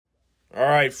All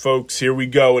right, folks, here we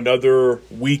go. Another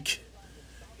week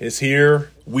is here.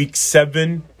 Week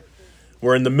 7.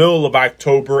 We're in the middle of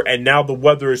October, and now the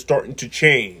weather is starting to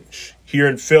change. Here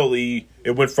in Philly,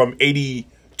 it went from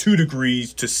 82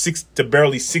 degrees to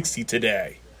barely 60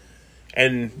 today.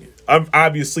 And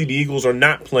obviously, the Eagles are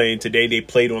not playing today. They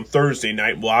played on Thursday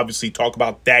night. We'll obviously talk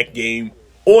about that game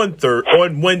on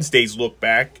Wednesday's look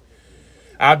back.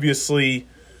 Obviously,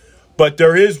 but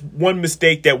there is one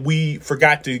mistake that we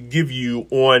forgot to give you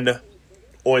on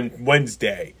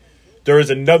Wednesday. There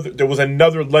was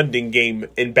another London game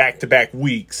in back-to-back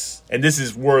weeks, and this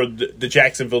is where the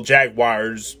Jacksonville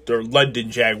Jaguars, they're London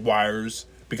Jaguars,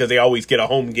 because they always get a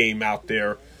home game out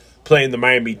there playing the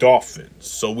Miami Dolphins.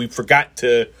 So we forgot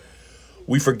to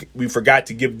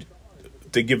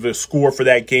give a score for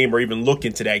that game or even look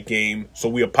into that game. So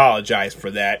we apologize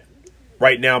for that.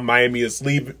 Right now, Miami is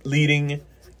leading,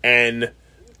 and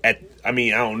I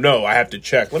don't know. I have to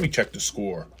check. Let me check the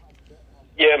score.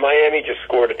 Yeah, Miami just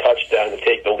scored a touchdown to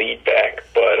take the lead back,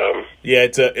 but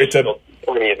it's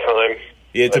plenty of time.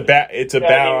 Yeah, it's a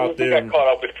battle out there. We got caught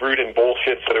up with Gruden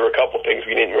bullshit, so there were a couple things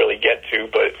we didn't really get to.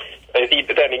 But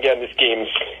then again, this game's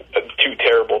two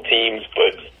terrible teams.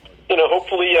 But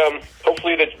hopefully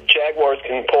the Jaguars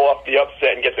can pull off the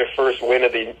upset and get their first win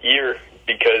of the year,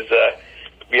 because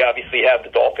we obviously have the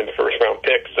Dolphins' first-round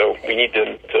pick, so we need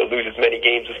them to lose as many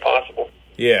games as possible.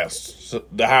 Yes, so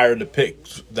the higher the pick,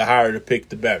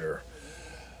 the better.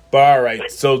 But all right,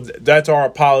 so that's our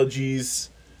apologies.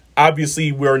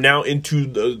 Obviously, we're now into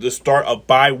the start of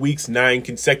bye weeks, 9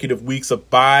 consecutive weeks of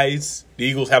byes. The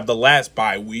Eagles have the last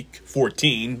bye week,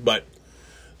 14, but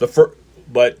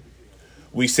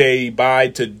we say bye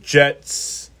to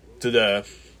Jets, to the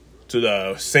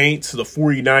Saints, to the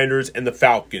 49ers, and the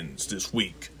Falcons this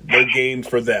week. No games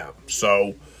for them.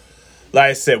 So,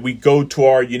 like I said, we go to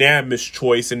our unanimous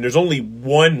choice, and there's only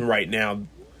one right now.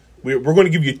 We're going to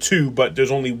give you 2, but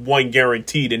there's only one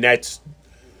guaranteed, and that's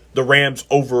the Rams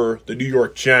over the New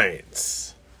York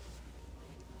Giants.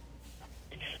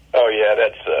 Oh yeah,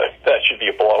 that should be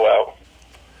a blowout.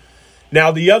 Now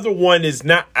the other one is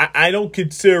not. I don't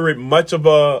consider it much of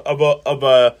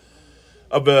a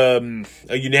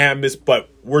unanimous, but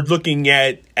we're looking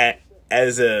at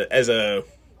as an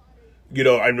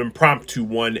impromptu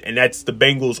one, and that's the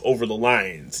Bengals over the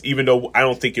Lions. Even though I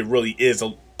don't think it really is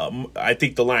I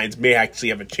think the Lions may actually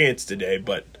have a chance today,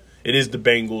 but it is the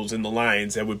Bengals and the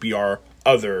Lions that would be our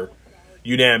other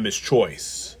unanimous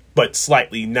choice, but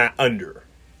slightly not under.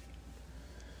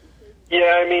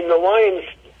 Yeah, the Lions.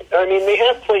 They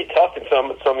have played tough in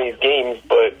some of these games,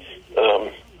 but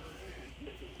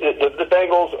the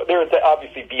Bengals, they're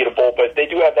obviously beatable, but they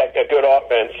do have that good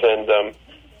offense, and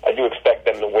I do expect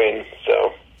them to win.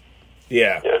 So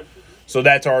yeah. So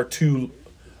that's our two.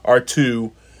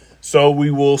 So we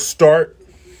will start.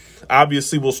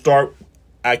 Obviously, we'll start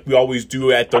like we always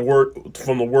do at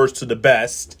from the worst to the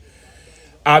best.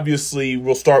 Obviously,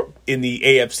 we'll start in the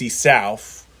AFC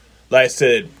South. Like I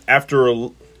said, after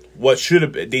what should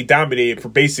have been, they dominated for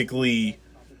basically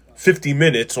 50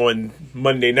 minutes on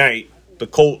Monday night. The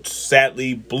Colts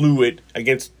sadly blew it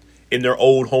in their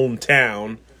old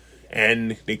hometown,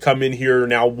 and they come in here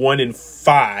now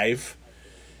 1-5,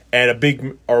 and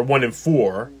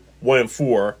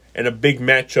 1-4, and a big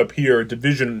matchup here, a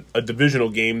divisional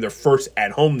game, their first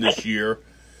at home this year,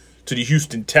 to the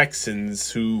Houston Texans,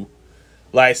 who,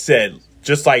 like I said,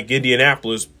 just like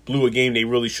Indianapolis, blew a game they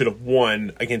really should have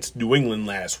won against New England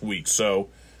last week. So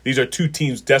these are two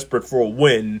teams desperate for a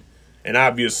win, and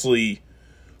obviously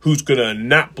who's going to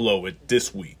not blow it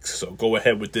this week. So go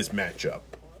ahead with this matchup.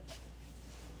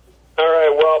 All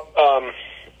right, well,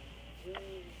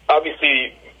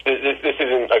 obviously this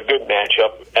isn't a good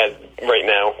matchup as right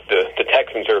now. The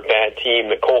Texans are a bad team.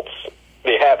 The Colts,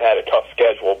 they have had a tough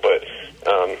schedule, but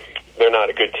they're not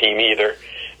a good team either.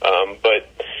 But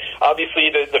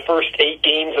obviously, the first 8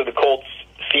 games of the Colts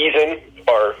season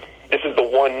this is the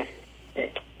one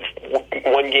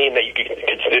game that you could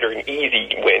consider an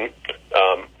easy win.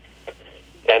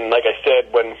 And like I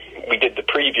said, when we did the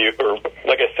preview, or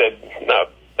like I said,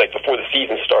 before the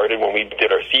season started, when we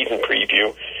did our season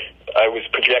preview, I was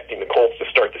projecting the Colts to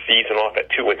start the season off at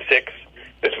 2-6.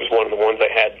 This was one of the ones I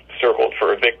had circled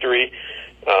for a victory.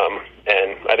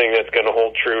 And I think that's going to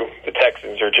hold true. The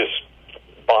Texans are just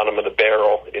bottom of the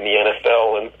barrel in the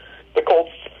NFL, and the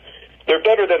Colts, they're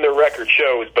better than their record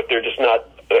shows, but they're just not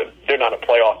they're not a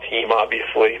playoff team,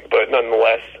 obviously. But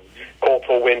nonetheless, Colts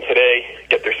will win today,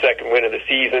 get their second win of the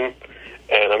season,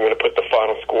 and I'm going to put the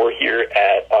final score here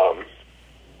at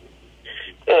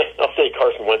I'll say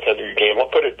Carson Wentz under your game. I'll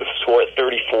put the score at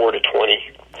 34-20.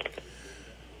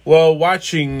 Well,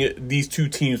 watching these two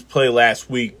teams play last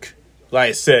week, like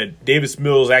I said, Davis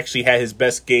Mills actually had his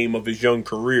best game of his young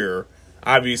career.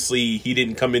 Obviously, he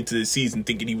didn't come into the season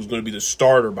thinking he was going to be the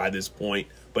starter by this point,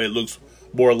 but it looks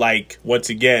more like, once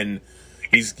again,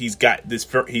 he's gotten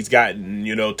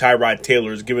Tyrod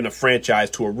Taylor's given a franchise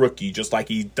to a rookie, just like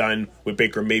he's done with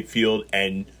Baker Mayfield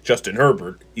and Justin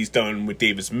Herbert. He's done with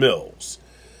Davis Mills.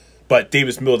 But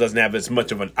Davis Mills doesn't have as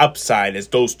much of an upside as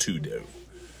those two do.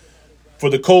 For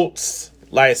the Colts,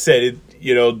 like I said,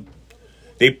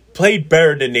 they played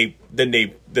better than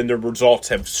the results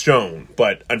have shown,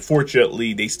 but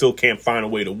unfortunately, they still can't find a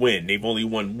way to win. They've only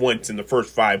won once in the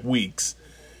first 5 weeks.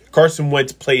 Carson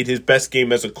Wentz played his best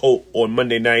game as a Colt on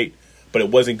Monday night, but it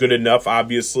wasn't good enough,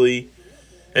 obviously.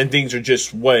 And things are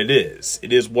just what it is.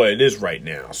 It is what it is right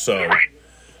now. So,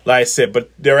 like I said,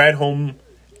 but they're at home,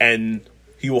 and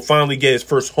he will finally get his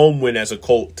first home win as a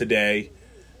Colt today.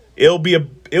 It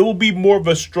will be more of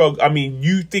a struggle. I mean,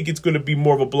 you think it's going to be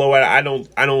more of a blowout. I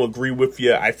don't agree with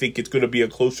you. I think it's going to be a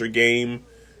closer game.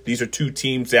 These are two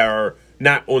teams that are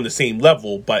not on the same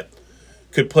level, but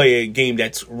could play a game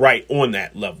that's right on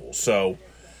that level. So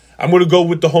I'm going to go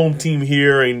with the home team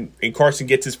here, and Carson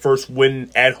gets his first win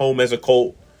at home as a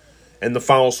Colt, and the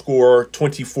final score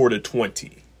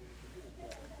 24-20.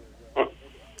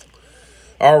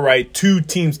 All right, two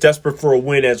teams desperate for a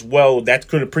win as well. That's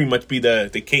going to pretty much be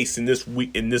the case in this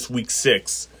week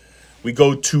 6. We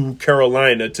go to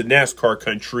Carolina, to NASCAR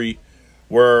country,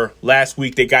 where last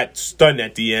week they got stunned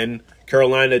at the end.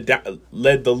 Carolina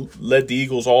led the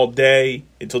Eagles all day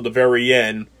until the very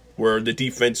end, where the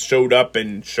defense showed up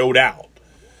and showed out.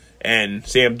 And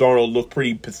Sam Darnold looked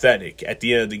pretty pathetic at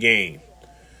the end of the game.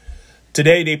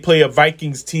 Today they play a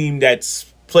Vikings team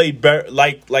that's played better,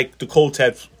 like the Colts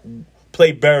have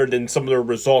played better than some of their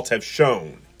results have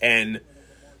shown. And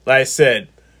like I said,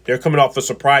 they're coming off a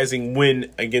surprising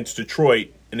win against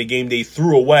Detroit in a game they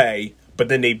threw away, but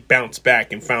then they bounced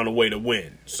back and found a way to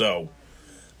win. So,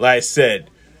 like I said,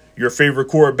 your favorite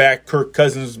quarterback, Kirk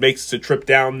Cousins, makes the trip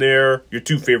down there. Your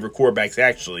two favorite quarterbacks,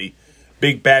 actually.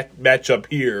 Big matchup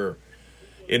here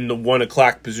in the 1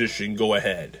 o'clock position. Go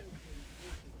ahead.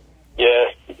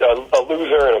 Yeah, a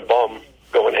loser and a bum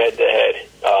going head-to-head.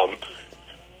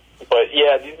 But,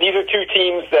 yeah, these are two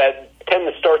teams that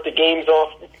tend to start their games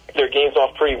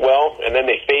off pretty well, and then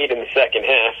they fade in the second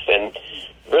half. And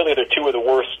really, they're two of the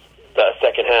worst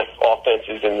second-half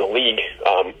offenses in the league.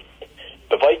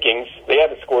 The Vikings, they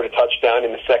haven't scored a touchdown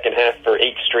in the second half for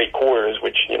 8 straight quarters,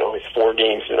 which, is 4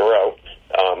 games in a row.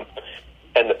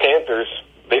 And the Panthers,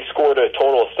 they scored a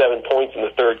total of 7 points in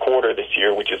the third quarter this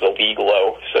year, which is a league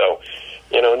low. So,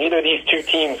 neither of these two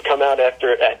teams come out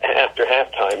after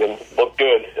halftime and look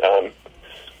good.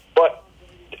 But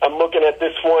I'm looking at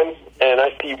this one, and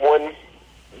I see one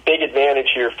big advantage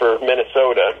here for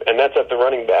Minnesota, and that's at the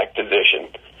running back position.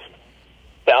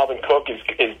 Dalvin Cook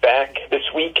is back this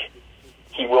week.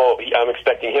 I'm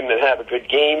expecting him to have a good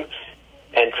game.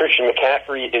 And Christian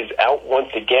McCaffrey is out once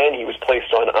again. He was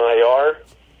placed on IR,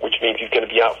 which means he's going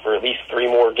to be out for at least 3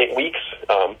 more weeks.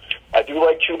 I do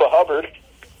like Chuba Hubbard,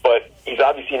 but he's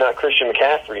obviously not Christian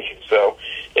McCaffrey. So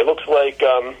it looks like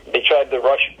they tried to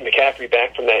rush McCaffrey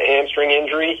back from that hamstring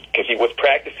injury because he was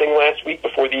practicing last week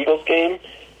before the Eagles game.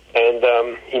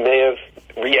 And he may have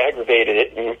re-aggravated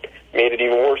it and made it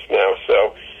even worse now.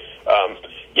 So,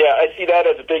 yeah, I see that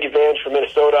as a big advantage for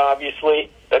Minnesota,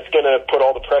 obviously. That's going to put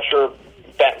all the pressure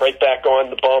right back on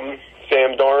the bum,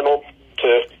 Sam Darnold,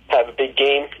 to have a big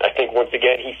game. I think, once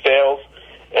again, he fails.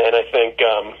 And I think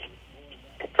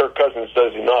Kirk Cousins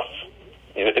does enough.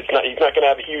 He's not going to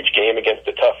have a huge game against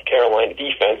a tough Carolina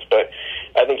defense, but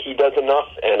I think he does enough,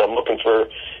 and I'm looking for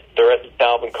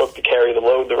Dalvin Cook to carry the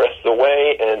load the rest of the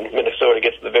way, and Minnesota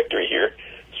gets the victory here.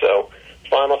 So,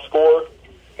 final score,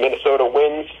 Minnesota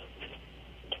wins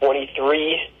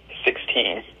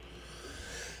 23-16.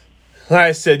 Like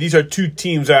I said, these are two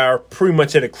teams that are pretty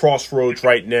much at a crossroads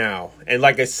right now. And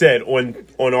like I said, on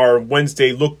our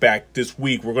Wednesday look back this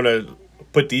week, we're going to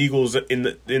put the Eagles in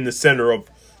the center of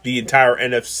the entire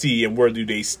NFC and where do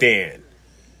they stand.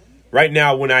 Right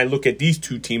now, when I look at these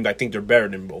two teams, I think they're better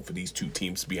than both of these two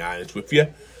teams, to be honest with you.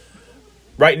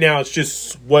 Right now, it's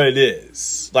just what it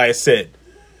is. Like I said,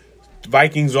 the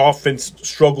Vikings offense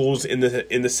struggles in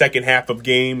the second half of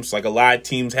games, like a lot of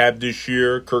teams have this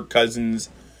year. Kirk Cousins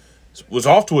was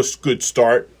off to a good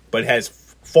start, but has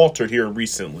faltered here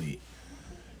recently.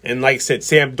 And like I said,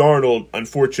 Sam Darnold,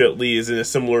 unfortunately, is in a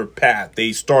similar path.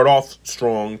 They start off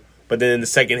strong, but then in the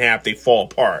second half, they fall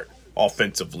apart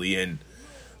offensively. And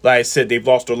like I said, they've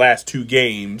lost their last 2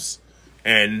 games.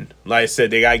 And like I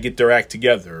said, they got to get their act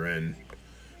together. And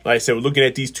like I said, we're looking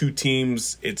at these two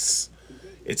teams. It's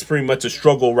it's pretty much a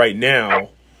struggle right now.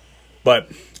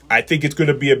 But I think it's going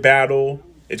to be a battle.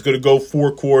 It's going to go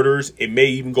 4 quarters. It may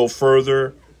even go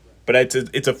further. But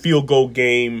it's a field goal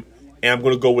game, and I'm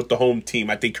going to go with the home team.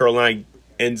 I think Carolina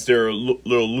ends their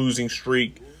little losing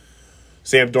streak.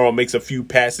 Sam Darnold makes a few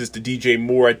passes to DJ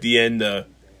Moore at the end to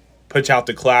punch out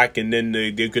the clock, and then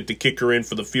they get the kicker in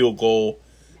for the field goal,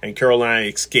 and Carolina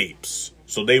escapes.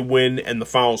 So they win, and the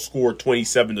final score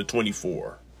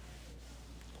 27-24.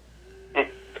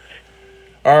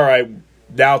 All right,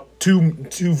 now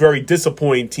two very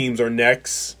disappointing teams are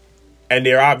next, and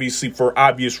they're obviously for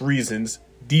obvious reasons.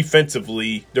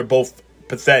 Defensively, they're both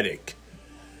pathetic.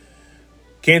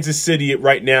 Kansas City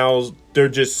right now, they're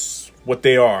just what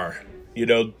they are. You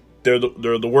know, they're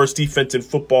the worst defense in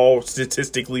football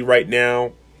statistically right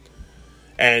now,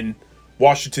 and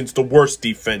Washington's the worst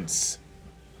defense.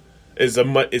 It's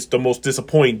the most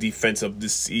disappointing defense of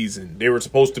this season. They were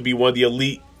supposed to be one of the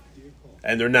elite,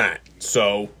 and they're not.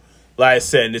 So, like I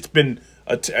said, it's been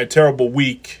a terrible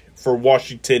week for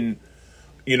Washington,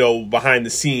 you know, behind the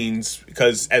scenes,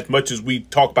 because as much as we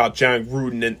talk about John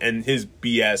Gruden and his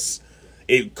BS,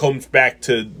 it comes back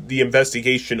to the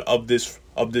investigation of this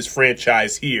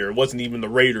franchise here. It wasn't even the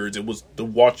Raiders; it was the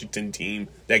Washington team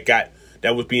that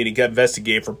was being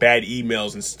investigated for bad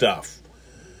emails and stuff.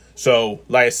 So,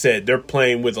 like I said, they're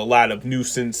playing with a lot of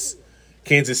nuisance.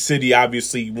 Kansas City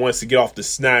obviously wants to get off the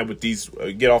snide with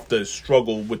get off the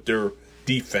struggle with their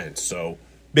defense. So,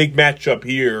 big matchup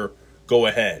here. Go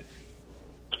ahead.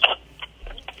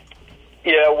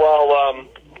 Yeah, well,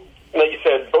 like you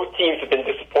said, both teams have been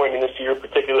disappointing this year,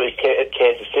 particularly at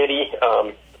Kansas City.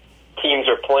 Teams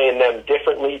are playing them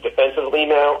differently defensively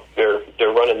now. They're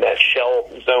running that shell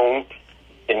zone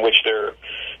in which they're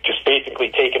just basically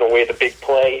taking away the big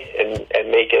play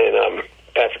and making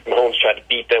Patrick Mahomes try to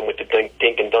beat them with the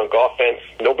dink and dunk offense.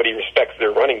 Nobody respects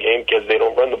their running game because they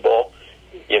don't run the ball.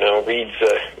 You know, Reed's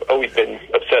always been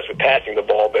obsessed with passing the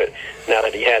ball, but now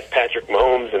that he has Patrick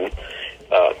Mahomes and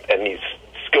these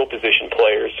skill position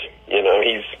players, you know,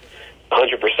 he's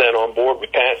 100% on board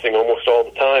with passing almost all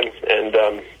the time.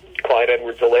 And Clyde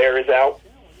Edwards-Helaire is out.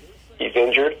 He's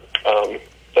injured.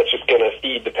 That's just going to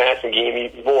feed the passing game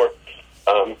even more.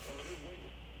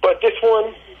 But this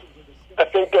one, I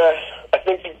think that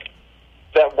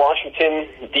Washington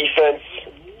defense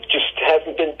just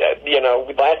hasn't been, you know,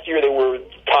 last year they were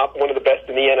one of the best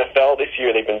in the NFL. This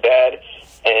year they've been bad,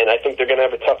 and I think they're going to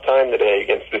have a tough time today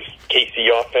against this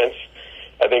KC offense.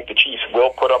 I think the Chiefs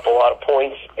will put up a lot of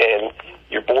points, and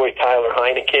your boy Tyler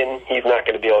Heineken, he's not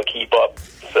going to be able to keep up.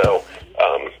 So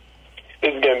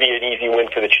this is going to be an easy win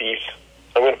for the Chiefs.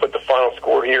 I'm going to put the final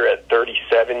score here at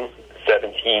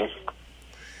 37-17.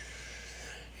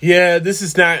 Yeah, this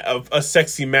is not a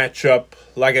sexy matchup.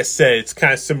 Like I said, it's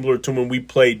kind of similar to when we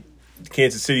played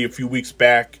Kansas City a few weeks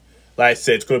back. Like I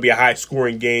said, it's going to be a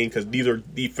high-scoring game because neither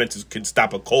defenses can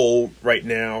stop a cold right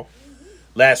now.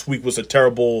 Last week was a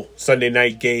terrible Sunday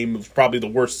night game. It was probably the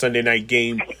worst Sunday night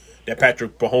game that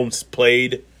Patrick Mahomes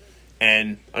played.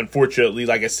 And unfortunately,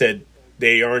 like I said,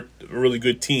 they aren't a really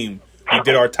good team. We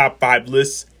did our top 5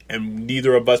 lists, and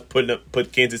neither of us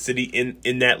put Kansas City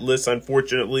in that list,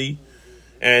 unfortunately.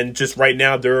 And just right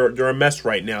now, they're a mess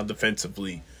right now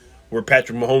defensively, where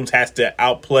Patrick Mahomes has to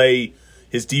outplay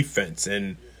his defense.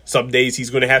 And some days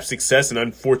he's going to have success, and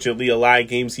unfortunately, a lot of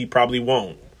games he probably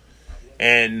won't.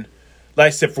 And like I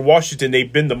said, for Washington,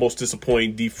 they've been the most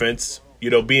disappointing defense.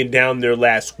 You know, being down there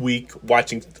last week,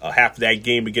 watching half of that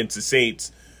game against the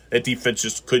Saints, that defense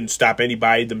just couldn't stop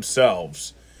anybody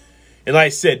themselves. And like I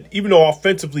said, even though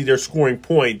offensively they're scoring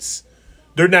points,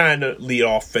 they're not an elite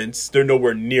offense. They're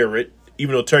nowhere near it.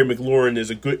 Even though Terry McLaurin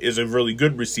is a really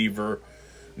good receiver,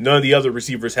 none of the other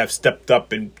receivers have stepped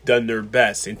up and done their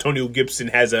best. Antonio Gibson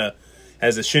has a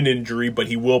shin injury, but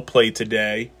he will play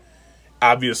today,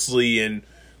 obviously. And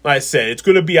like I said, it's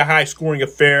going to be a high-scoring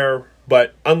affair,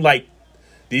 but unlike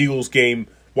the Eagles game,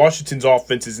 Washington's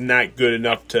offense is not good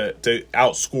enough to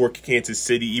outscore Kansas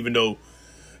City, even though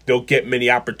they'll get many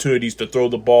opportunities to throw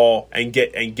the ball and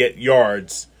get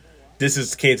yards. This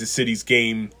is Kansas City's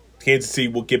game. Kansas City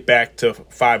will get back to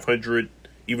 500,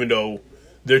 even though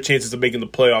their chances of making the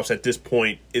playoffs at this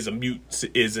point is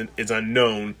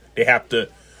unknown. They have to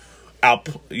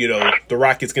the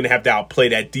Rockets going to have to outplay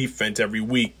that defense every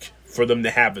week for them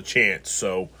to have a chance.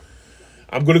 So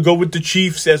I'm going to go with the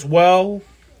Chiefs as well,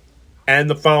 and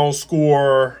the final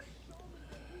score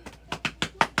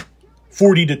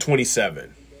 40-27.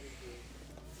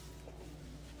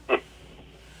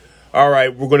 All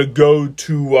right, we're going to go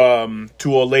to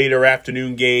a later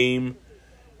afternoon game.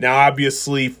 Now,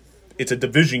 obviously, it's a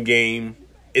division game.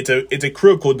 It's a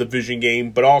critical division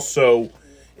game, but also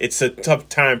it's a tough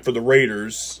time for the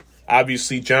Raiders.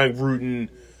 Obviously, John Gruden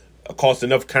caused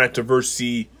enough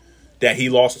controversy that he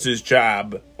lost his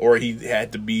job, or he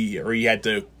had to leave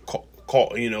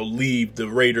the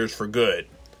Raiders for good,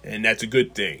 and that's a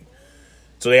good thing.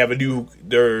 So they have an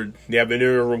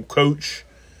interim coach,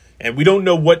 and we don't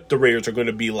know what the Raiders are going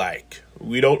to be like.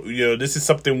 We don't, this is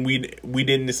something we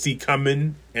didn't see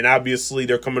coming, and obviously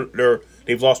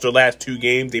they've lost their last 2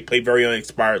 games. They played very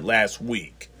uninspired last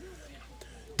week.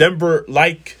 Denver,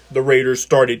 like the Raiders,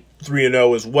 started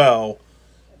 3-0 as well,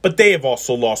 but they have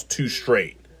also lost 2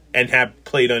 straight and have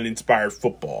played uninspired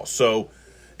football. So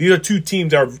these are 2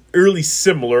 teams that are really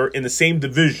similar in the same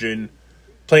division,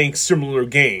 playing similar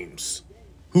games.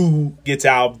 Who gets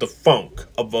out of the funk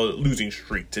of a losing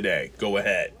streak today? Go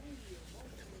ahead.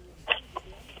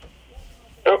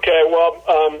 Okay, well,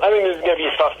 I think this is going to be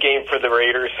a tough game for the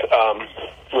Raiders.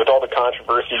 With all the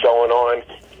controversy going on,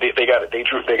 they got a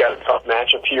tough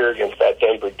matchup here against that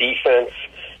Denver defense.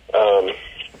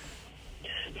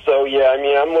 So yeah, I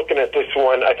mean, I'm looking at this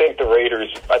one. I think the Raiders.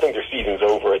 I think their season's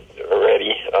over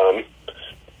already.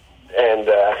 And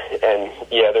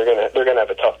yeah, they're gonna have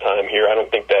a tough time here. I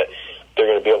don't think that they're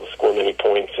going to be able to score many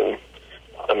points, and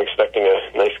I'm expecting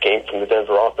a nice game from the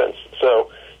Denver offense.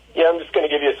 So, yeah, I'm just going to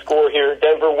give you a score here.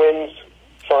 Denver wins.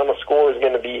 Final score is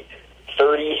going to be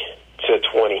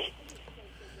 30-20.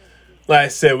 Like I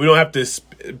said, we don't have to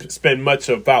spend much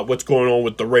about what's going on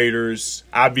with the Raiders.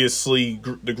 Obviously,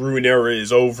 the Gruden era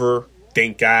is over,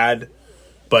 thank God.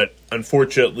 But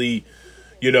unfortunately,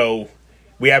 we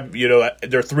have,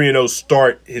 their 3-0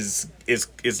 start is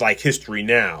like history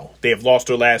now. They have lost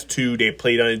their last 2. They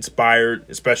played uninspired,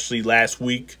 especially last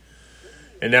week.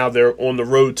 And now they're on the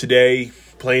road today,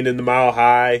 playing in the Mile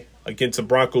High against a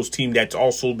Broncos team that's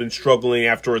also been struggling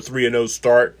after a 3-0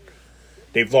 start.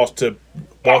 They've lost to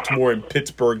Baltimore and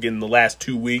Pittsburgh in the last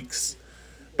 2 weeks.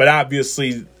 But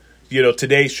obviously,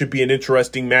 today should be an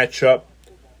interesting matchup.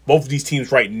 Both of these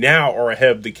teams right now are ahead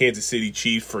of the Kansas City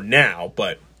Chiefs for now,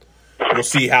 but we'll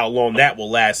see how long that will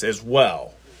last as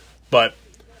well. But,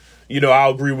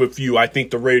 I'll agree with you. I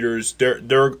think the Raiders,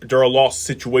 they're a lost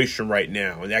situation right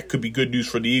now, and that could be good news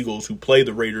for the Eagles, who play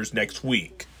the Raiders next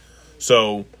week.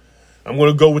 So I'm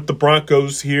going to go with the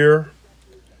Broncos here,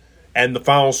 and the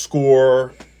final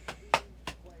score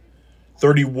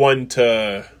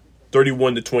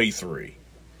 31-23.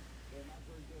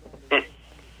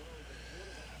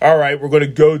 All right, we're going to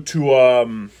go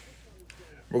to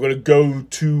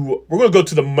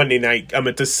the Monday night.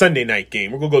 The Sunday night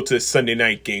game. We're gonna go to the Sunday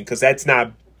night game because that's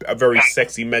not a very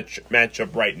sexy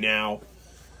matchup right now.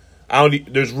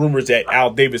 There's rumors that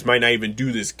Al Davis might not even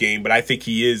do this game, but I think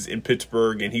he is in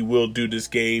Pittsburgh and he will do this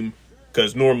game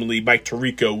because normally Mike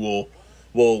Tirico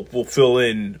will fill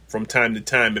in from time to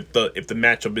time if the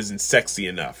matchup isn't sexy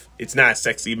enough. It's not a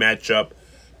sexy matchup.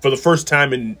 For the first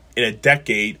time in a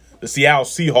decade, the Seattle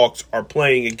Seahawks are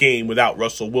playing a game without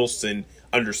Russell Wilson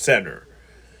under center.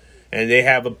 And they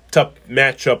have a tough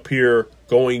matchup here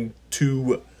going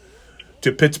to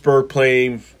Pittsburgh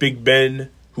playing Big Ben,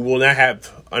 who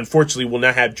unfortunately will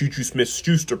not have Juju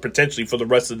Smith-Schuster potentially for the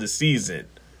rest of the season.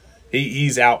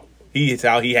 He's out. He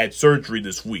had surgery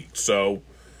this week. So,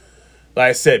 like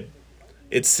I said,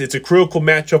 it's a critical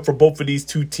matchup for both of these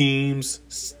 2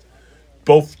 teams.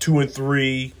 Both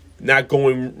 2-3, not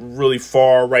going really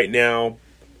far right now.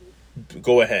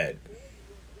 Go ahead.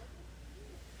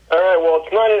 All right, well,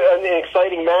 it's not an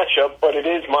exciting matchup, but it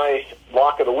is my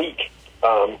lock of the week.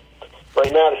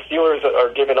 Right now, the Steelers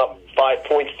are giving up 5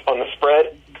 points on the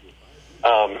spread.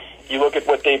 You look at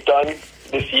what they've done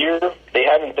this year, they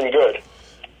haven't been good.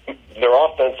 Their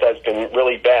offense has been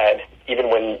really bad, even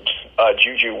when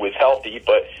Juju was healthy,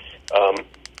 but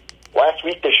last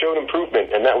week they showed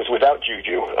improvement, and that was without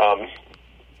Juju.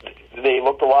 They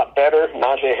looked a lot better.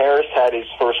 Najee Harris had his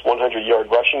first 100-yard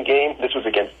rushing game. This was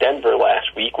against Denver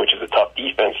last week, which is a tough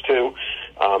defense, too.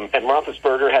 And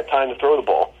Roethlisberger had time to throw the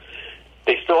ball.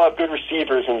 They still have good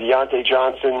receivers in Deontay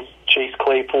Johnson, Chase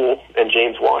Claypool, and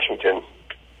James Washington.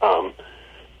 On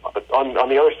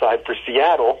the other side, for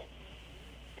Seattle,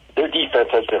 their defense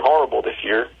has been horrible this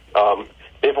year.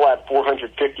 They've allowed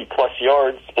 450-plus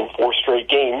yards in 4 straight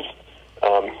games.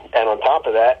 And on top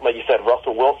of that, like you said,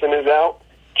 Russell Wilson is out.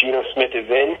 Geno Smith is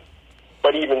in,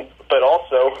 but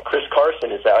also Chris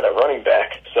Carson is out at running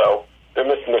back, so they're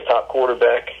missing their top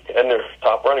quarterback and their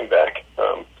top running back.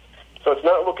 So it's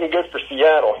not looking good for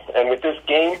Seattle. And with this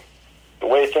game, the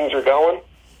way things are going,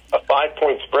 a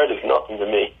 5-point spread is nothing to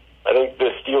me. I think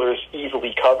the Steelers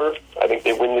easily cover. I think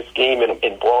they win this game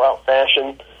in blowout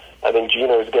fashion. I think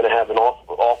Geno is going to have an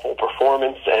awful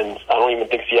performance, and I don't even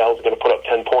think Seattle is going to put up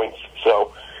 10 points.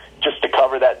 So just to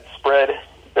cover that spread,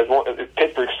 if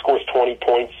Pittsburgh scores 20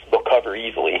 points, they'll cover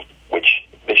easily, which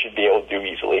they should be able to do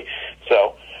easily.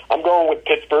 So I'm going with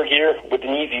Pittsburgh here with an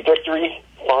easy victory.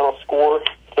 Final score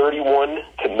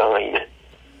 31-9.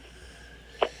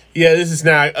 Yeah, this is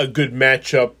not a good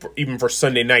matchup even for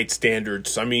Sunday night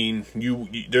standards. I mean,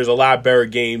 there's a lot better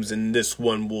games, and this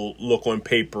one will look on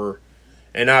paper.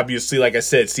 And obviously, like I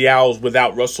said, Seattle's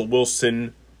without Russell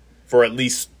Wilson for at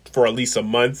least a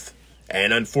month.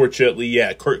 And unfortunately,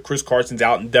 yeah, Chris Carson's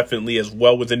out indefinitely as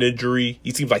well with an injury.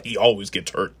 He seems like he always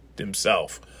gets hurt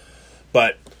himself.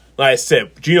 But like I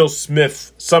said, Geno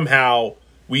Smith somehow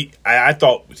I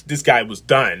thought this guy was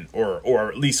done, or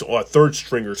at least a third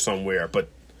stringer somewhere, but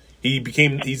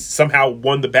he's somehow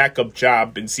won the backup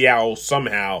job in Seattle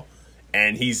somehow,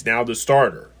 and he's now the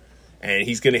starter. And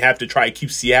he's going to have to try to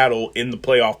keep Seattle in the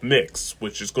playoff mix,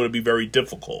 which is going to be very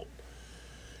difficult.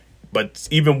 But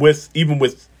even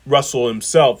with Russell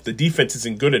himself, the defense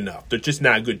isn't good enough. They're just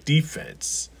not a good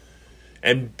defense.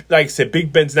 And like I said,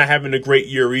 Big Ben's not having a great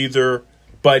year either,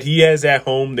 but he is at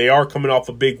home. They are coming off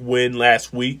a big win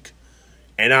last week.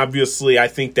 And obviously, I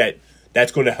think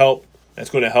that's going to help. That's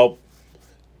going to help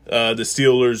the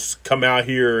Steelers come out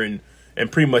here and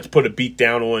pretty much put a beat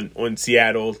down on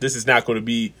Seattle. This is not going to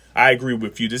be, I agree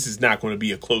with you, this is not going to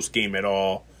be a close game at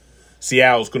all.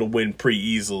 Seattle's going to win pretty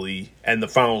easily, and the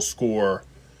final score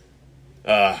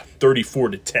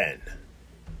 34-10.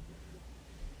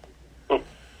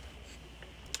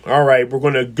 All right, we're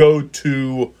going to go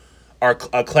to a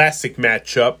classic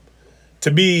matchup.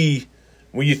 To me,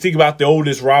 when you think about the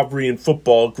oldest rivalry in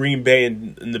football, Green Bay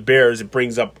and the Bears, it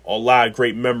brings up a lot of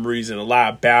great memories and a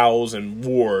lot of battles and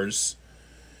wars.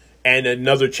 And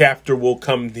another chapter will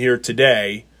come here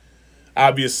today.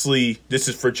 Obviously, this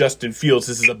is for Justin Fields.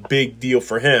 This is a big deal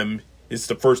for him. It's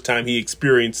the first time he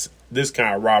experienced this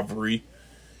kind of rivalry.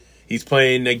 He's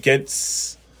playing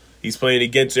against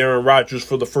Aaron Rodgers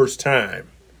for the first time.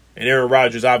 And Aaron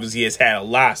Rodgers obviously has had a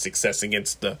lot of success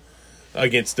against the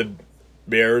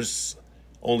Bears.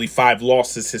 Only 5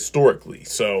 losses historically.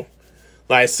 So,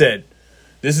 like I said,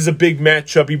 this is a big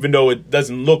matchup, even though it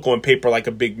doesn't look on paper like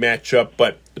a big matchup.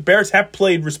 But the Bears have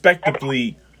played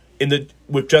respectably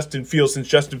with Justin Fields since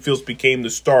Justin Fields became the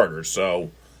starter.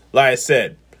 So, like I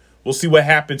said, we'll see what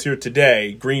happens here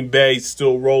today. Green Bay's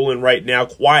still rolling right now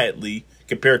quietly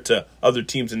compared to other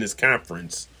teams in this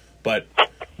conference. But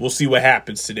we'll see what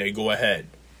happens today. Go ahead.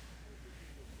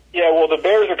 Yeah, well, the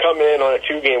Bears are coming in on a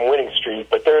 2-game winning streak,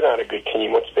 but they're not a good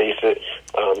team. Let's face it.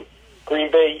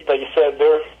 Green Bay, like you said,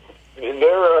 they're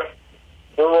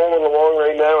rolling along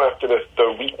right now after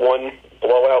the Week 1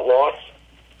 blowout loss,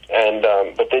 and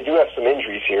but they do have some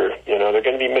injuries here. You know, they're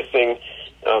going to be missing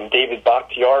David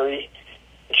Bakhtiari,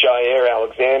 Jair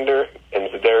Alexander, and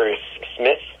Zadarius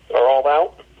Smith are all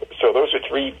out. So those are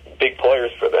 3 big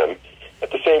players for them.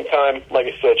 At the same time, like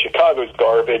I said, Chicago's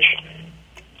garbage.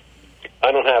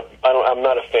 I'm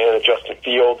not a fan of Justin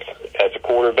Fields as a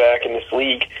quarterback in this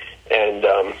league, and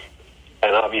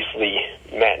obviously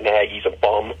Matt Nagy's a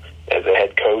bum as a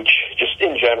head coach. Just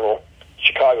in general,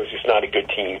 Chicago's just not a good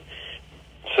team.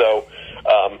 So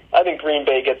I think Green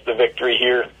Bay gets the victory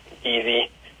here,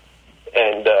 easy,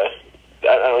 and I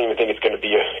don't even think it's going to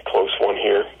be a close one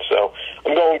here. So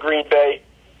I'm going Green Bay.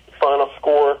 Final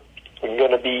score is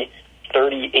going to be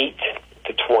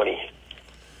 38-20.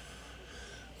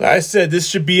 I said this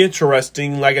should be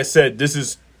interesting. Like I said, this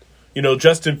is,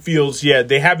 Justin Fields, yeah,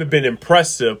 they haven't been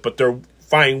impressive, but they're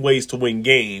finding ways to win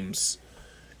games.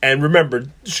 And remember,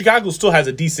 Chicago still has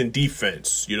a decent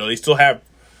defense. They still have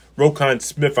Roquan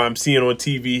Smith I'm seeing on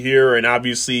TV here, and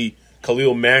obviously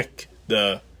Khalil Mack,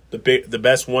 the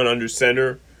best one under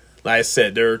center. Like I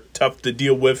said, they're tough to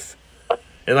deal with.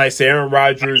 And like I said, Aaron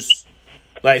Rodgers,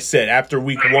 like I said, after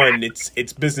Week 1,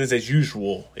 it's business as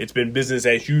usual. It's been business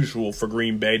as usual for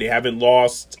Green Bay. They haven't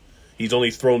lost. He's only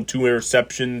thrown 2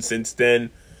 interceptions since then.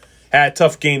 Had a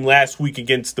tough game last week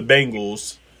against the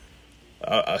Bengals,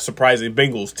 a surprising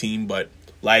Bengals team. But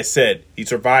like I said, he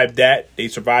survived that. They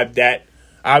survived that.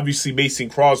 Obviously, Mason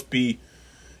Crosby,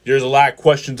 there's a lot of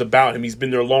questions about him. He's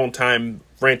been their longtime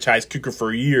franchise kicker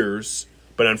for years.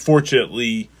 But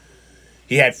unfortunately,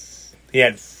 he had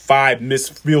 5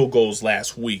 missed field goals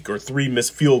last week, or 3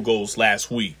 missed field goals last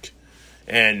week.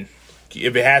 And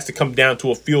if it has to come down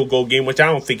to a field goal game, which I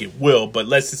don't think it will, but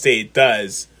let's just say it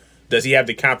does he have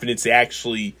the confidence to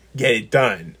actually get it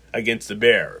done against the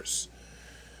Bears?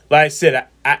 Like I said,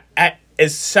 I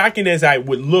as shocking as I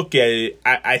would look at it,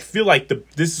 I feel like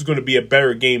this is going to be a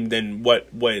better game than what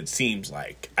it seems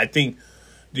like. I think,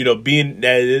 being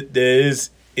that it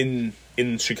is in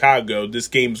Chicago, this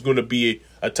game is going to be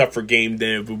a tougher game than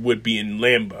it would be in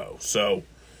Lambeau. So,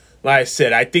 like I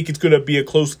said, I think it's going to be a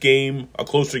closer game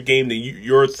than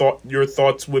your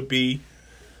thoughts would be.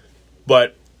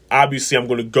 But obviously, I'm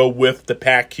going to go with the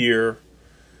Pack here.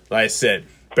 Like I said,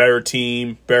 better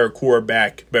team, better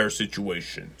quarterback, better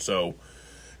situation. So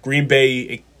Green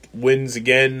Bay wins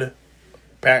again.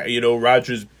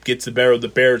 Rodgers gets the better of the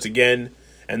Bears again,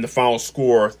 and the final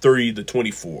score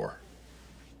 30-24.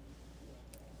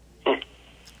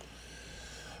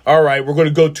 All right, we're going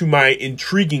to go to my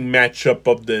intriguing matchup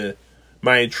of the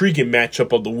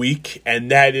week, and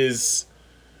that is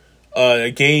a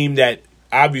game that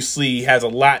obviously has a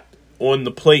lot on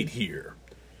the plate here.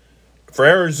 For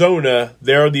Arizona,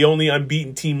 they're the only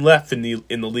unbeaten team left in the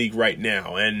league right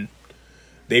now, and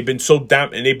they've been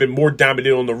they've been more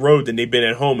dominant on the road than they've been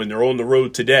at home, and they're on the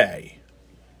road today.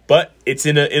 But it's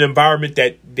in an environment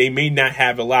that they may not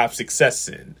have a lot of success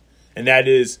in, and that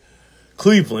is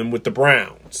Cleveland with the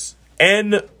Browns.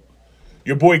 And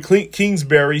your boy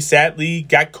Kingsbury sadly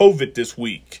got COVID this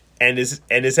week and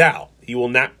is out. He will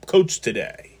not coach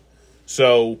today.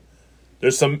 So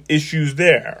there's some issues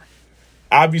there.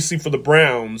 Obviously for the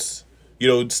Browns,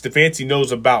 Stefanski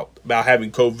knows about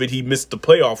having COVID. He missed the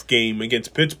playoff game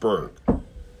against Pittsburgh.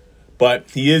 But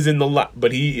he is in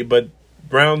the but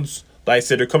Browns, like I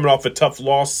said, they're coming off a tough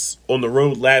loss on the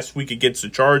road last week against the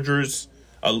Chargers,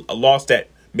 a loss that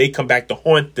may come back to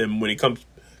haunt them when it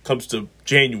comes to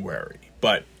January.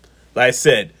 But like I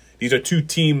said, these are two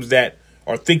teams that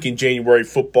are thinking January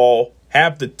football,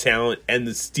 have the talent and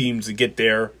the steam to get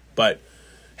there, but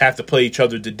have to play each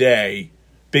other today.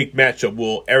 Big matchup.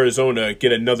 Will Arizona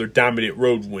get another dominant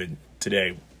road win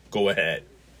today? Go ahead.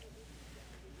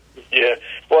 Yeah.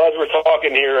 Well, as we're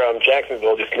talking here,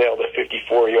 Jacksonville just nailed a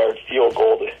 54-yard field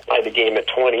goal to tie the game at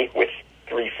 20 with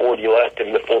 3:40 left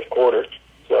in the fourth quarter.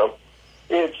 So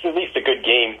it's at least a good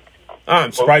game.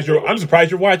 I'm surprised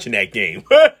you're watching that game.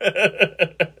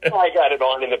 I got it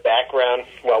on in the background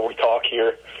while we talk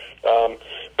here.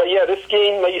 But yeah, this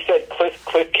game, like you said,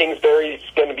 Cliff Kingsbury is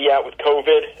going to be out with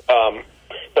COVID.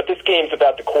 But this game's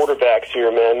about the quarterbacks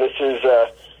here, man. This is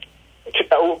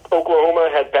Oklahoma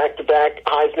had back-to-back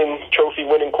Heisman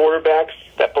Trophy-winning quarterbacks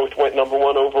that both went number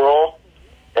one overall,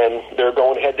 and they're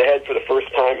going head-to-head for the first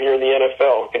time here in the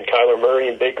NFL, in Kyler Murray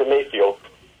and Baker Mayfield.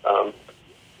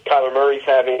 Kyler Murray's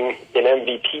having an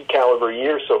MVP caliber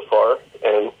year so far,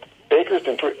 and Baker's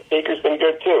been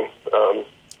good too.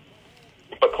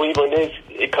 But Cleveland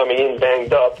is coming in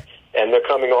banged up, and they're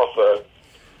coming off a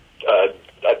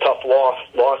tough loss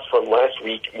from last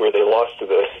week where they lost to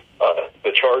the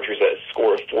Chargers at a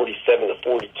score of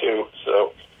 47-42.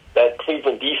 So that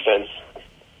Cleveland defense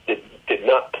did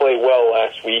not play well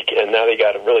last week, and now they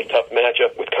got a really tough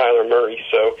matchup with Kyler Murray.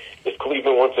 So if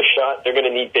Cleveland wants a shot, they're going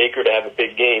to need Baker to have a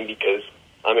big game because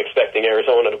I'm expecting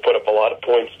Arizona to put up a lot of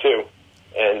points too.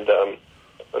 And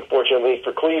unfortunately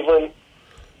for Cleveland,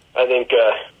 I think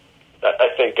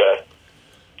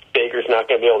Baker's not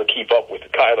going to be able to keep up with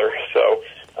Kyler. So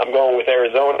I'm going with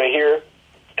Arizona here,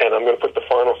 and I'm going to put the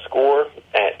final score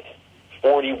at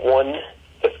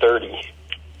 41-30.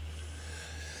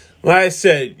 Like I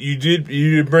said, you did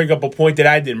bring up a point that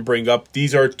I didn't bring up.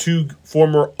 These are two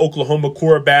former Oklahoma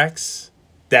quarterbacks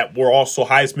that were also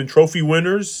Heisman Trophy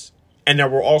winners and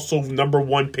that were also number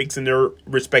one picks in their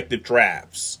respective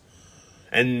drafts.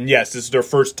 And yes, this is their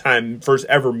first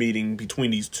ever meeting between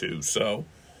these two. So,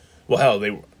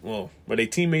 were they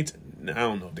teammates? I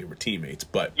don't know if they were teammates,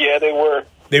 but yeah, they were.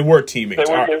 They were teammates.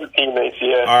 They were teammates.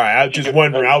 Yeah. All right, I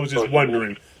was just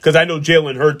wondering because I know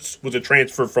Jalen Hurts was a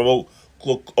transfer from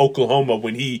Oklahoma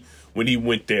when he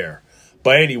went there.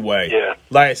 But anyway, yeah.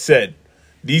 Like I said,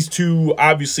 these two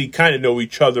obviously kind of know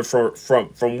each other from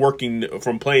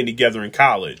playing together in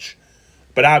college.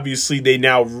 But obviously they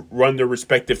now run their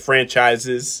respective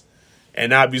franchises,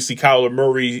 and obviously Kyler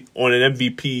Murray on an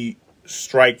MVP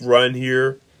strike run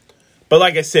here. But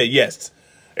like I said, yes,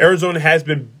 Arizona has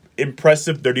been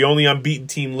impressive. They're the only unbeaten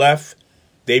team left.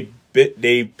 They've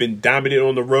been dominant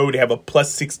on the road. They have a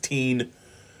plus 16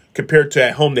 compared to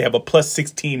at home. They have a plus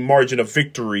 16 margin of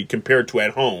victory compared to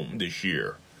at home this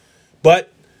year.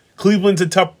 But Cleveland's a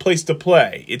tough place to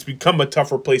play. It's become a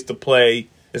tougher place to play,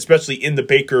 especially in the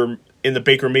Baker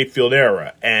Mayfield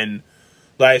era. And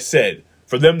like I said,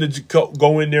 for them to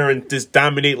go in there and just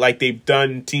dominate like they've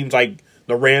done teams like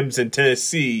the Rams and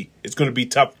Tennessee, it's going to be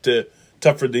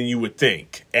tougher than you would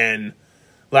think. And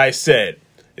like I said,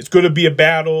 it's going to be a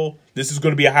battle. This is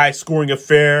going to be a high-scoring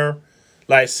affair.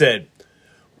 Like I said,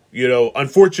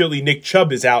 unfortunately, Nick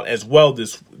Chubb is out as well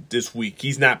this week.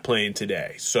 He's not playing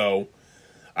today. So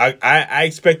I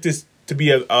expect this to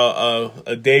be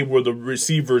a day where the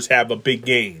receivers have a big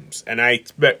games. And I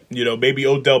expect, maybe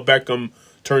Odell Beckham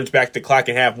turns back the clock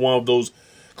and have one of those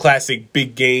classic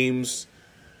big games.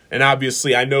 And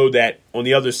obviously, I know that on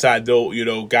the other side, though,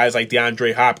 guys like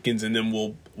DeAndre Hopkins and them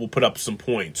will put up some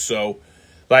points. So,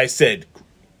 like I said,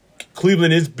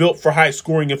 Cleveland is built for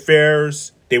high-scoring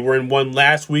affairs. They were in one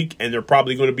last week, and they're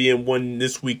probably going to be in one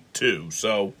this week too.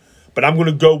 So, but I'm going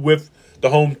to go with the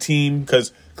home team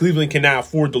because Cleveland cannot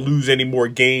afford to lose any more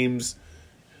games.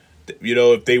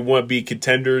 If they want to be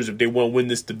contenders, if they want to win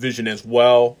this division as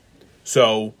well.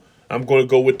 So, I'm going to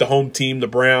go with the home team, the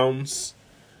Browns,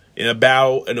 in a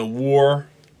battle, in a war,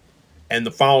 and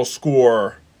the final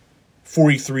score,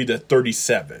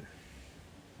 43-37.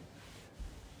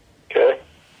 Okay.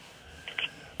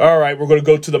 All right, we're going to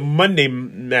go to the Monday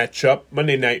night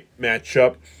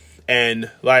matchup.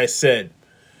 And like I said,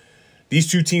 these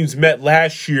two teams met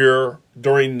last year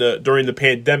during the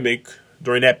pandemic,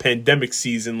 during that pandemic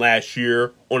season last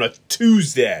year on a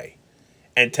Tuesday.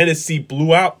 And Tennessee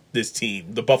blew out this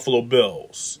team, the Buffalo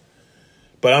Bills.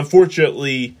 But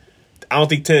unfortunately, I don't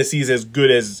think Tennessee is as good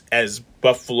as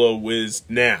Buffalo is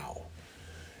now.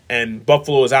 And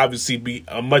Buffalo is obviously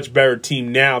a much better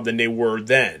team now than they were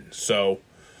then. So,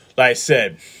 like I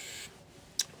said,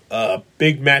 a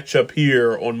big matchup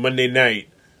here on Monday night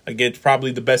against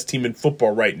probably the best team in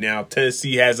football right now.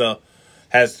 Tennessee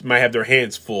might have their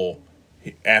hands full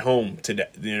at home today,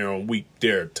 week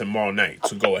there tomorrow night.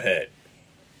 So go ahead.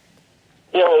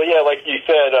 Yeah, like you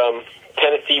said,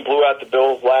 Tennessee blew out the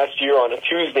Bills last year on a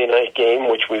Tuesday night game,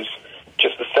 which was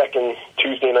just the second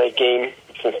Tuesday night game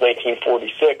since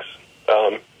 1946.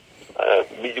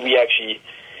 We actually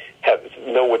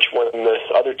know which one the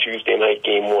other Tuesday night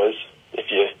game was,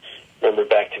 if you remember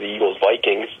back to the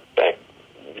Eagles-Vikings back.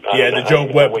 The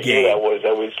Joe Webb game. That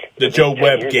was the Joe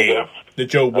Webb game. Ago. The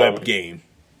Joe Webb game.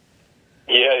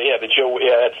 Yeah, that's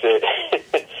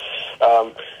it.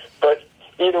 But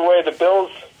either way, the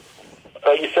Bills,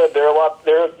 like you said, they're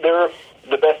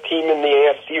the best team in the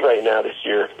AFC right now this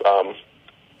year.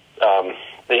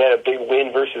 They had a big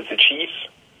win versus the Chiefs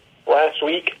last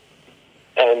week,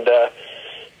 and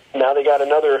now they got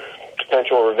another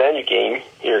potential revenge game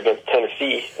here against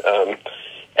Tennessee.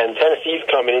 And Tennessee's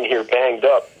coming in here banged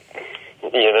up.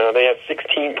 They have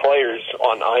 16 players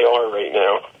on IR right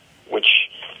now, which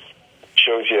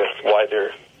shows you why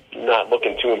they're not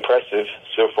looking too impressive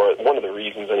so far. One of the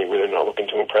reasons, anyway, they're not looking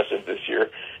too impressive this year.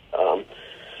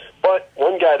 But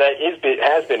one guy that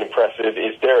has been impressive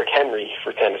is Derrick Henry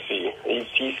for Tennessee. He's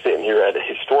sitting here at a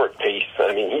historic pace.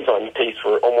 I mean, he's on pace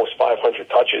for almost 500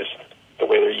 touches the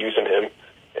way they're using him,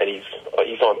 and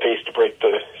he's on pace to break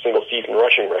the single-season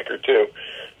rushing record too.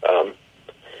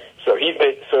 So he's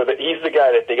the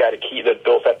guy that the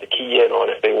Bills have to key in on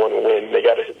if they want to win. They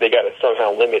got to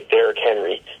somehow limit Derrick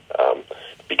Henry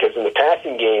because in the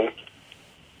passing game,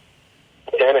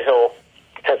 Tannehill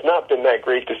has not been that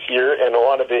great this year, and a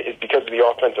lot of it is because of the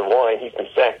offensive line. He's been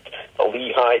sacked a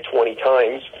league high 20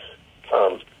 times,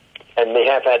 and they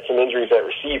have had some injuries at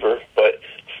receiver, but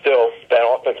still, that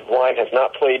offensive line has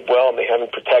not played well, and they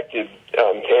haven't protected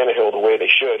Tannehill the way they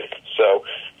should. So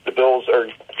the Bills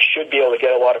should be able to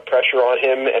get a lot of pressure on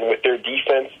him, and with their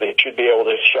defense, they should be able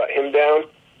to shut him down.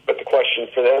 But the question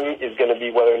for them is going to be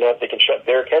whether or not they can shut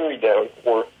Derrick Henry down,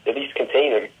 or at least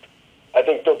contain him. I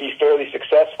think they'll be fairly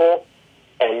successful,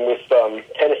 and with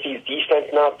Tennessee's defense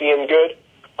not being good,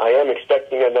 I am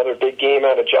expecting another big game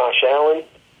out of Josh Allen.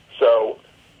 So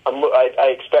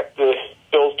I expect the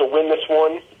Bills to win this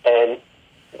one, and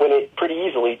win it pretty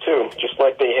easily, too, just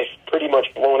like they have pretty much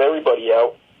blown everybody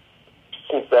out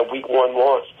since that Week 1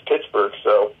 loss to Pittsburgh.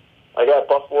 So I got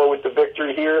Buffalo with the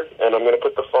victory here, and I'm going to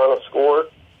put the final score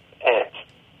at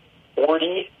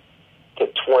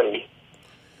 40-20.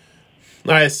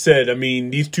 Like I said, I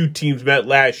mean, these two teams met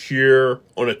last year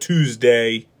on a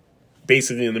Tuesday,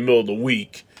 basically in the middle of the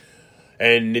week,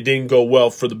 and it didn't go well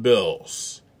for the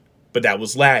Bills. But that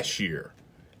was last year.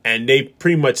 And they've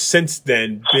pretty much since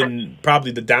then been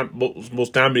probably the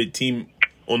most dominant team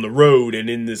on the road and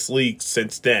in this league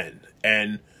since then.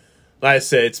 And like I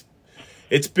said,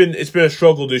 it's been a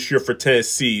struggle this year for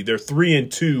Tennessee. They're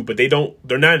 3-2, but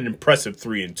they're not an impressive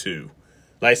 3-2.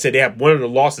 Like I said, they have one of the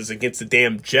losses against the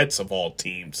damn Jets of all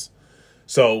teams.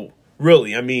 So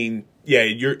really, I mean, yeah,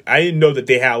 I didn't know that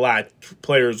they had a lot of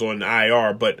players on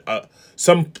IR, but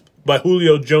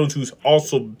Julio Jones, who's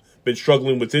also been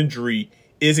struggling with injury,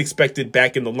 is expected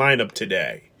back in the lineup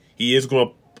today. He is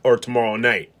or tomorrow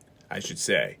night, I should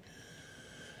say.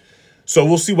 So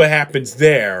we'll see what happens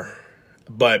there.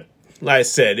 But like I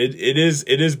said, it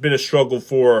has been a struggle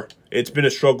for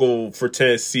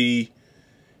Tennessee.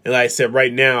 And like I said,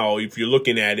 right now, if you're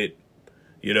looking at it,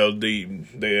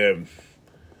 the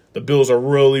The Bills are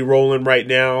really rolling right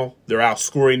now. They're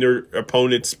outscoring their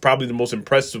opponents. Probably the most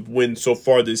impressive win so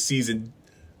far this season,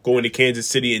 going to Kansas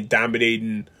City and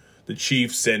dominating the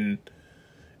Chiefs and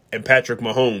Patrick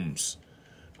Mahomes.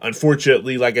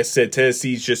 Unfortunately, like I said,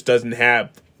 Tennessee just doesn't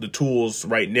have the tools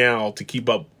right now to keep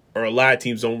up, or a lot of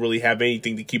teams don't really have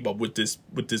anything to keep up with this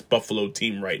Buffalo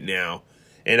team right now.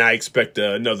 And I expect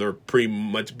another pretty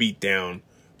much beatdown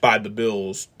by the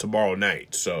Bills tomorrow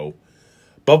night. So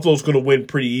Buffalo's going to win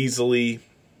pretty easily.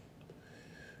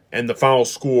 And the final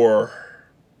score,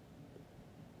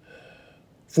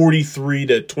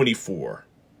 43-24.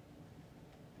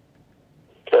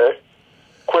 Okay.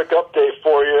 Quick update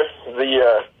for you.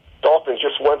 The Dolphins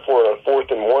just went for it on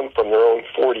 4th and 1 from their own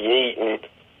 48, and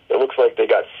it looks like they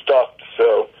got stuffed.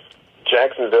 So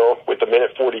Jacksonville, with a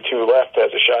minute 42 left,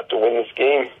 has a shot to win this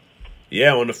game.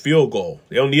 Yeah, on a field goal.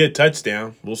 They don't need a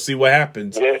touchdown. We'll see what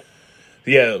happens.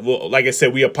 Yeah, well, like I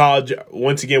said, we apologize.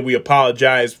 Once again, we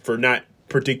apologize for not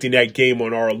predicting that game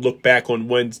on our look back on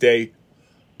Wednesday.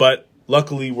 But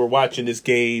luckily, we're watching this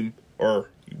game, or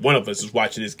one of us is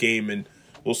watching this game, and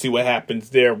we'll see what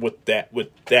happens there with that.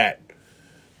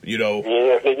 You know.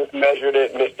 Yeah, they just measured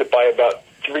it, missed it by about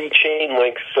 3 chain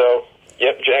links. So,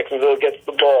 yep, Jacksonville gets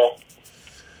the ball.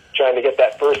 Trying to get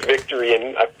that first victory.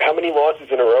 And how many losses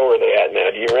in a row are they at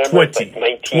now? Do you remember? 20. Like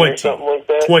 19 or something like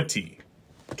that?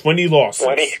 20 losses.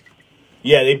 20?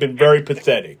 Yeah, they've been very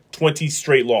pathetic. 20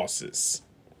 straight losses.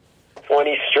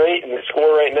 20 straight, and the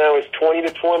score right now is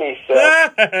 20-20. So,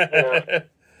 yeah.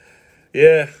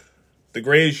 Yeah. The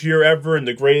greatest year ever and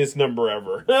the greatest number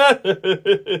ever.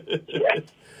 Yeah.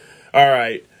 All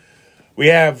right. We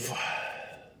have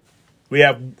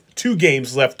 2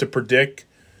 games left to predict.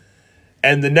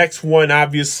 And the next one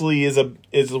obviously is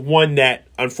one that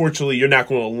unfortunately you're not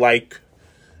going to like.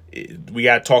 We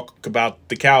got to talk about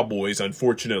the Cowboys,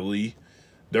 unfortunately.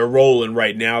 They're rolling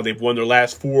right now. They've won their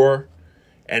last 4,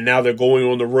 and now they're going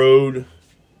on the road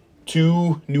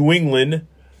to New England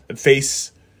and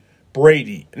face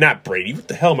Brady. Not Brady. What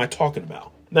the hell am I talking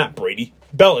about? Not Brady.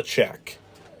 Belichick.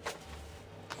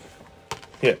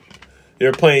 Yeah.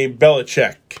 They're playing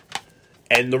Belichick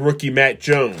and the rookie Matt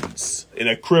Jones in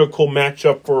a critical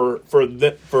matchup for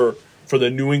the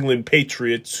New England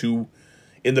Patriots, who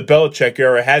in the Belichick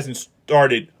era hasn't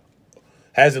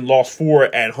lost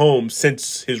 4 at home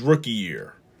since his rookie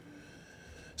year.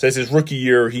 Since his rookie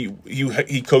year,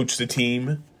 he coached the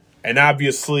team, and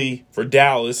obviously for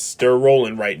Dallas, they're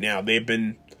rolling right now. They've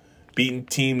been beating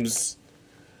teams,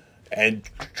 and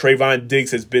Trayvon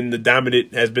Diggs has been the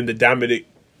dominant.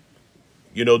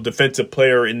 Defensive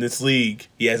player in this league.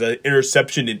 He has an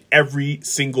interception in every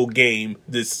single game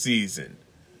this season.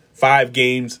 5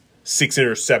 games, 6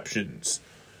 interceptions.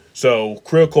 So,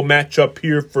 critical matchup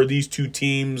here for these 2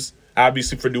 teams.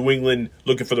 Obviously for New England,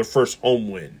 looking for their first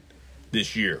home win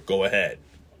this year. Go ahead.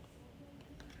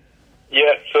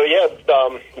 Yeah,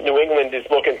 New England is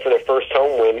looking for their first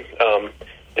home win.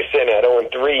 They're sitting at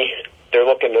 0-3. They're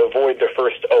looking to avoid their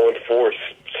first 0-4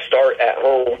 start at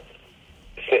home.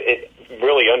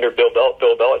 Really under Bill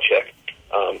Belichick.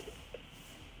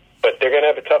 But they're going to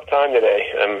have a tough time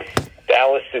today.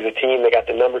 Dallas is a team that got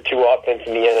the number 2 offense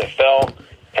in the NFL,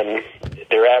 and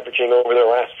they're averaging over their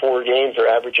last 4 games, they're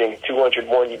averaging 200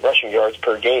 more rushing yards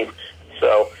per game.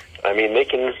 So, I mean, they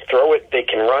can throw it, they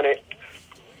can run it,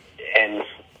 and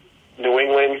New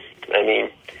England, I mean,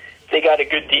 they got a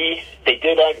good D. They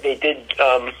did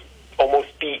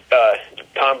almost beat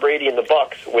Tom Brady and the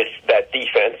Bucs with that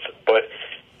defense, but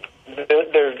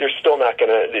they're still not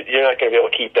you're not gonna be able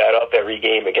to keep that up every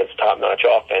game against top-notch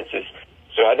offenses.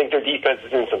 So I think their defense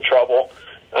is in some trouble.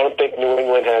 I don't think New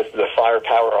England has the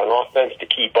firepower on offense to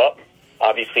keep up.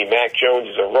 Obviously, Mac Jones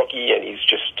is a rookie, and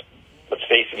let's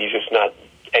face it, he's just not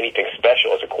anything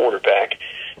special as a quarterback.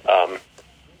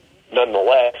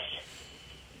 Nonetheless,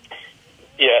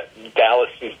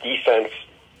 Dallas's defense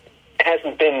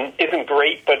isn't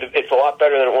great, but it's a lot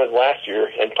better than it was last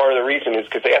year. And part of the reason is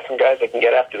because they have some guys that can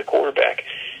get after the quarterback.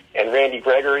 And Randy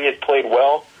Gregory has played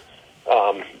well.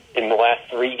 In the last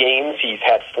 3 games, he's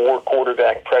had 4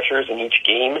 quarterback pressures in each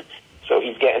game. So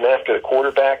he's getting after the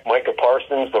quarterback. Micah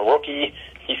Parsons, the rookie,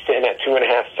 he's sitting at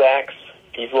 2.5 sacks.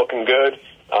 He's looking good.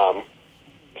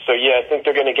 I think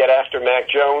they're going to get after Mac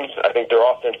Jones. I think their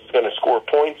offense is going to score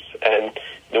points, and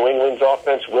New England's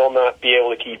offense will not be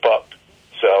able to keep up.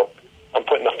 So I'm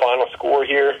putting the final score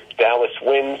here. Dallas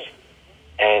wins,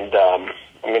 and I'm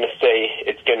going to say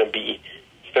it's going to be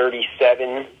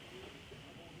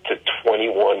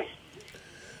 37-21.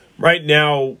 Right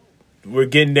now, we're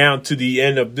getting down to the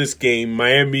end of this game.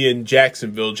 Miami and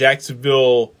Jacksonville.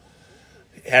 Jacksonville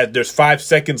There's 5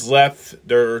 seconds left.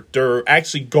 They're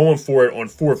actually going for it on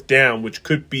 4th down, which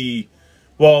could be,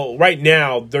 well, right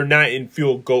now they're not in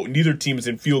field goal. Neither team is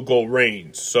in field goal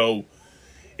range. So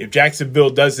if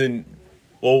Jacksonville doesn't,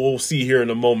 well, we'll see here in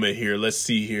a moment. Here, let's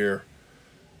see here.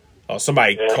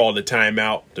 Somebody called a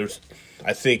timeout.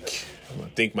 I think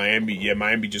Miami. Yeah,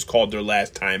 Miami just called their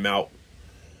last timeout.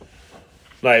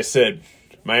 Like I said,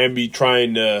 Miami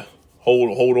trying to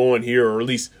hold on here, or at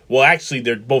least, well, actually,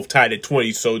 they're both tied at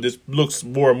 20, so this looks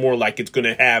more and more like it's going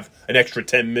to have an extra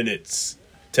 10 minutes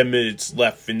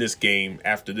left in this game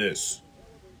after this.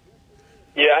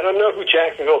 Yeah, I don't know who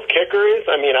Jacksonville's kicker is.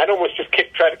 I mean, I'd almost just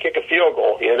try to kick a field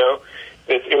goal, you know?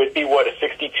 It would be, what, a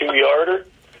 62-yarder?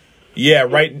 Yeah,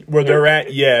 right where they're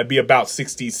at, yeah, it'd be about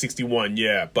 60, 61,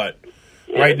 yeah, but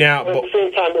right now... But at the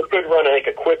same time, they could run like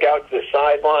a quick out to the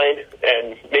sideline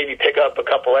and maybe pick up a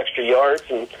couple extra yards,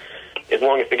 and as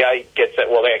long as the guy gets that,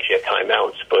 well, they actually have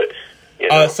timeouts, but you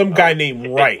know, some guy named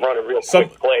Wright. Run a real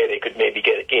quick play, they could maybe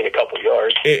gain a couple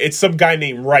yards. It's some guy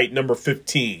named Wright, number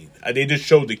 15. They just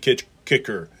showed the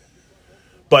kicker,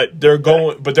 but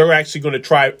they're actually going to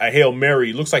try a Hail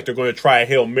Mary. Looks like they're going to try a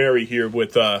Hail Mary here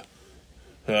with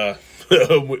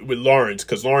with Lawrence,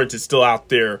 because Lawrence is still out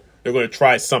there. They're going to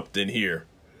try something here,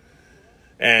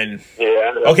 and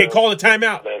call the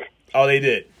timeout. Man. Oh, they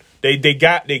did. They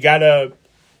got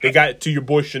it to your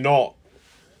boy Shenault.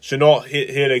 Shenault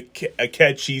hit a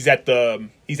catch. He's at the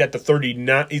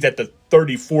 39. He's at the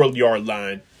 34-yard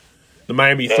line, the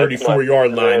Miami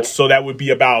 34-yard line. So that would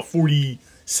be about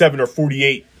 47 or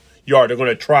 48 yard. They're going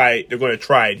to try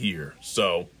it here.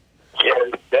 So yeah,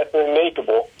 definitely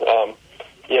makeable.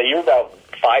 You're about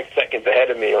 5 seconds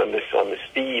ahead of me on the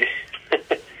speed.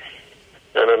 I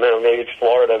don't know. Maybe it's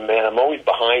Florida, man. I'm always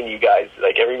behind you guys.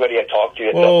 Like everybody I talk to,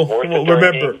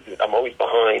 remember, I'm always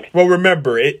behind. Well,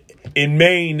 remember, in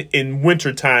Maine in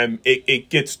wintertime, it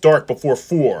gets dark before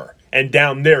 4, and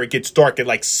down there it gets dark at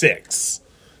like 6.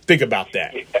 Think about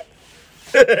that.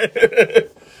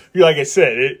 Yeah. Like I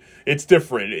said, it's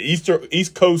different.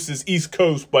 East Coast is East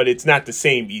Coast, but it's not the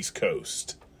same East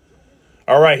Coast.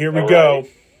 All right, here we go.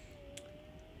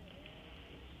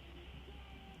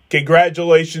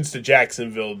 Congratulations to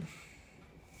Jacksonville.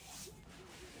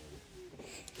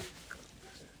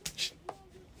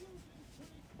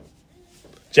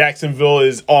 Jacksonville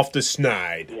is off the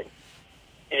schneid.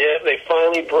 Yeah, they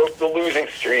finally broke the losing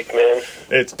streak, man.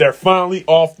 They're finally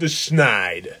off the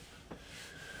schneid.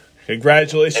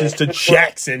 Congratulations to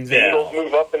Jacksonville. The Eagles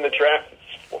move up in the draft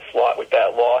slot with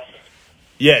that loss.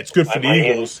 Yeah, it's good for the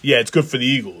Eagles. Yeah, it's good for the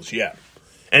Eagles, yeah.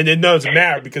 And it doesn't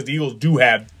matter because the Eagles do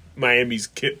have Miami's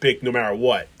pick no matter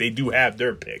what. They do have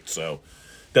their pick, so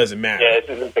it doesn't matter. Yeah, this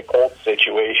isn't the Colts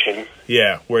situation.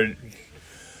 Yeah,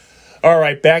 all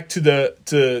right, back to the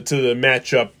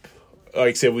matchup. Like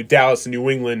I said, with Dallas and New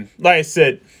England. Like I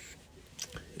said,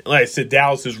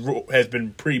 Dallas has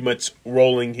been pretty much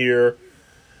rolling here.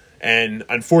 And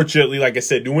unfortunately, like I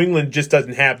said, New England just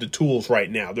doesn't have the tools right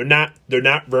now. They're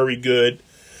not very good.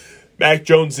 Mac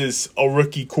Jones is a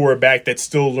rookie quarterback that's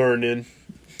still learning.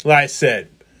 Like I said,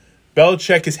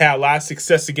 Belichick has had a lot of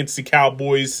success against the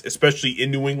Cowboys, especially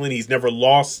in New England. He's never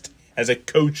lost as a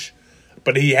coach,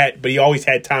 but he always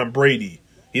had Tom Brady.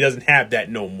 He doesn't have that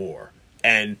no more.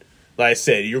 And like I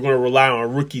said, you're going to rely on a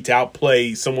rookie to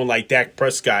outplay someone like Dak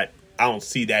Prescott. I don't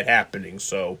see that happening.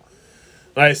 So,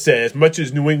 like I said, as much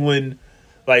as New England,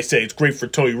 like I said, it's great for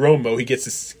Tony Romo. He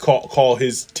gets to call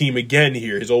his team again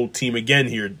here, his old team again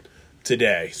here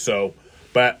today. So,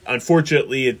 but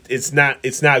unfortunately, it's not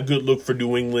a good look for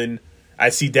New England. I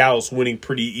see Dallas winning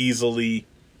pretty easily,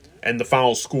 and the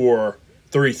final score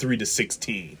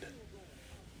 33-16.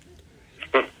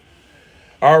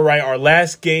 All right, our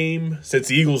last game, since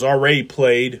the Eagles already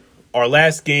played, our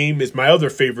last game is my other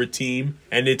favorite team,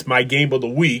 and it's my game of the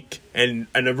week, and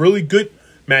a really good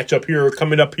matchup here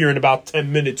coming up here in about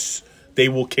 10 minutes. They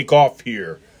will kick off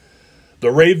here.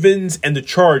 The Ravens and the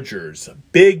Chargers.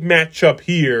 Big matchup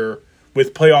here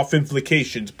with playoff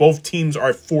implications. Both teams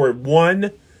are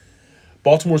 4-1.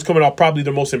 Baltimore's coming off probably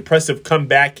the most impressive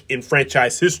comeback in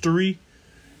franchise history.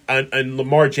 And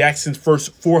Lamar Jackson's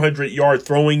first 400-yard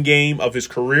throwing game of his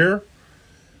career.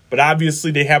 But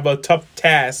obviously they have a tough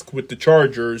task with the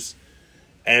Chargers.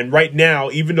 And right now,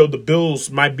 even though the Bills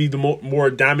might be the more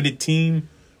dominant team,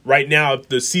 right now if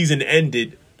the season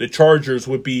ended, the Chargers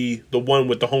would be the one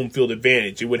with the home field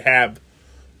advantage. They would have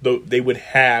the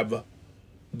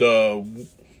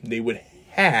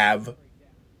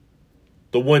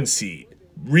 1 seed.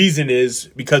 Reason is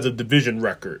because of division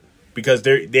record. Because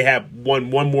they have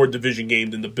won one more division game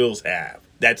than the Bills have.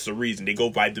 That's the reason. They go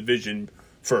by division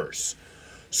first.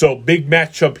 So big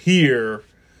matchup here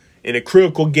in a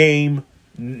critical game,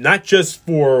 not just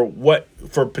for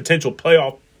potential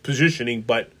playoff positioning,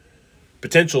 but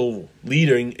potential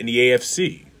leading in the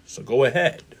AFC. So go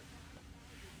ahead.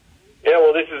 Yeah,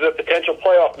 well, this is a potential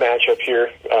playoff matchup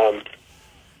here.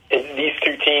 And these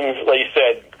two teams, like you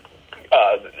said,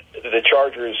 the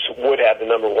Chargers would have the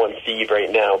number one seed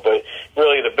right now, but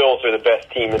really the Bills are the best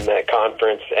team in that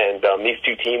conference, and these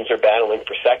two teams are battling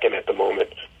for second at the moment.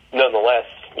 Nonetheless,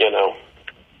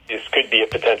 this could be a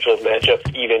potential matchup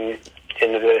even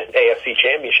in the AFC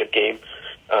Championship game.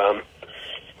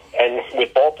 And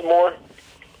with Baltimore,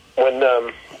 when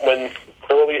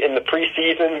early in the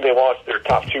preseason they lost their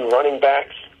top two running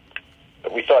backs,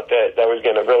 we thought that was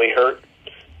going to really hurt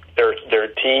their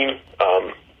team.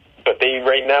 But they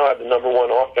right now have the number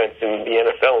one offense in the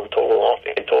NFL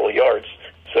in total yards.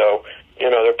 So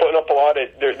they're putting up a lot of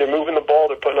they're moving the ball.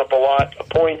 They're putting up a lot of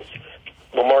points.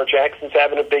 Lamar Jackson's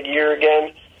having a big year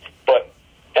again, but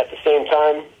at the same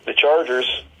time, the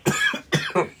Chargers,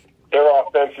 their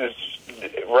offense is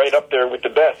right up there with the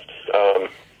best.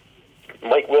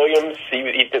 Mike Williams,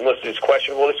 he's been listed as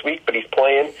questionable this week, but he's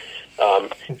playing.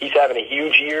 He's having a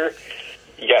huge year.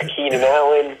 You got Keenan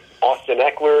Allen, Austin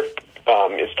Eckler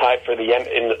is tied for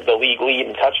the league lead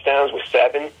in touchdowns with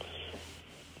 7.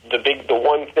 The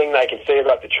one thing that I can say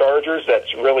about the Chargers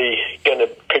that's really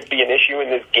could be an issue in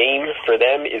this game for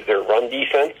them is their run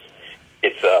defense.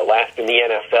 It's last in the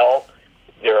NFL.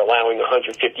 They're allowing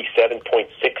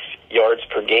 157.6 yards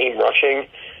per game rushing,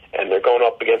 and they're going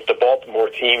up against a Baltimore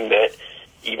team that,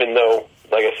 even though,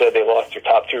 like I said, they lost their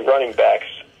top two running backs,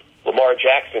 Lamar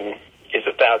Jackson is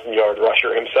a 1,000-yard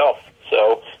rusher himself.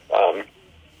 So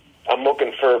I'm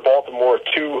looking for Baltimore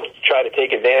to try to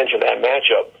take advantage of that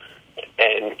matchup.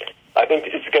 And I think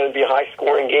it's going to be a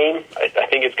high-scoring game. I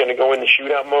think it's going to go in the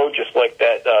shootout mode, just like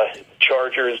that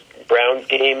Chargers-Browns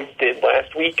game did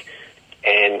last week.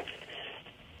 And,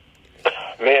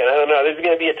 man, I don't know. This is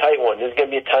going to be a tight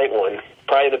one.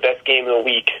 Probably the best game of the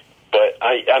week. But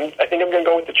I think I'm going to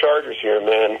go with the Chargers here,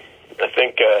 man. I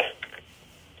think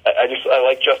I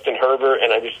like Justin Herbert,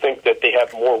 and I just think that they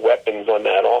have more weapons on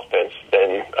that offense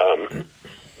than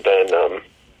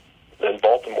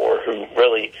Baltimore, who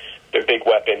really their big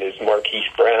weapon is Marquise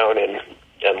Brown and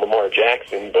Lamar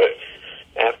Jackson. But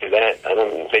after that,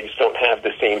 they just don't have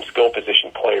the same skill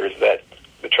position players that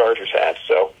the Chargers have.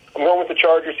 So I'm going with the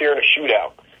Chargers here in a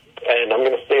shootout, and I'm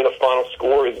going to say the final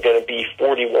score is going to be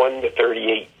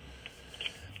 41-38.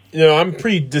 I'm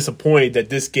pretty disappointed that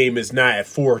this game is not at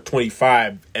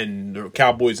 4:25 and the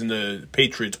Cowboys and the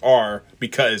Patriots are,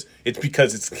 because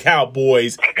it's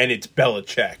Cowboys and it's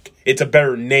Belichick. It's a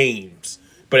better names,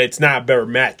 but it's not a better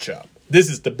matchup. This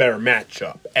is the better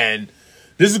matchup, and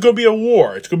this is going to be a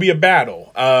war. It's going to be a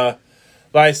battle. Like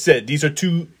I said, these are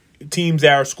two teams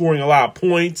that are scoring a lot of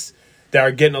points, that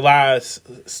are getting a lot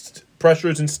of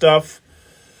pressures and stuff.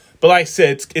 But like I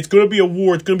said, it's going to be a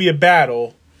war. It's going to be a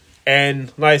battle.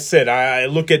 And like I said, I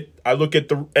look at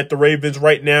the Ravens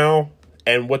right now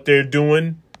and what they're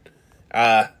doing.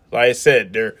 Like I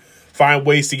said, they're find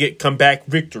ways to get comeback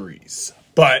victories.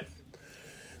 But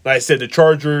like I said, the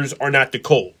Chargers are not the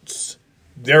Colts.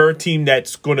 They're a team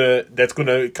that's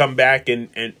gonna come back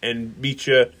and beat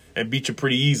you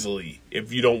pretty easily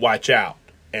if you don't watch out.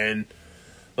 And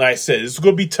like I said, it's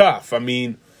gonna be tough. I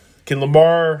mean, can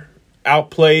Lamar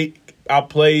outplay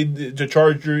the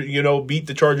Chargers, beat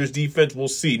the Chargers defense? We'll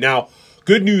see. Now,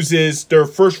 good news is their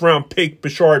first round pick,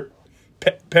 Bashard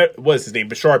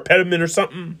Perriman or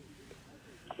something?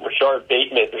 Rashard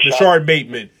Bateman. Rashard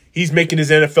Bateman. He's making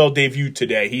his NFL debut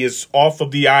today. He is off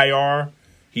of the IR.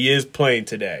 He is playing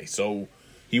today. So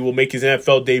he will make his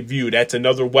NFL debut. That's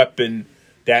another weapon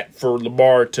that for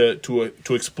Lamar to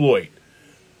exploit.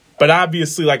 But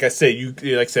obviously, like I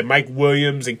said, Mike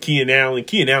Williams and Keenan Allen.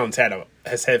 Keenan Allen's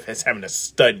has having a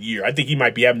stud year. I think he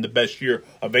might be having the best year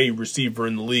of any receiver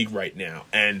in the league right now.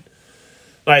 And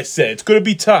like I said, it's going to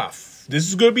be tough. This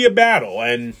is going to be a battle.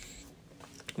 And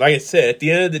like I said, at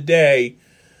the end of the day,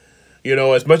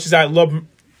 as much as I love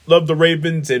the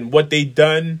Ravens and what they've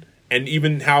done, and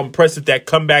even how impressive that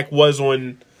comeback was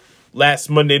on last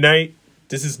Monday night,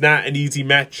 this is not an easy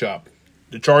matchup.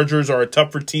 The Chargers are a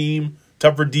tougher team,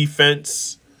 tougher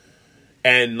defense.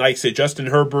 And like I said, Justin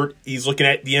Herbert, he's looking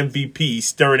at the MVP, he's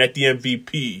staring at the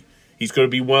MVP. He's going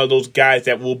to be one of those guys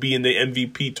that will be in the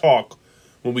MVP talk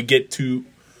when we get to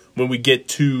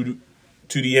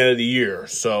the end of the year.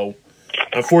 So,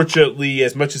 unfortunately,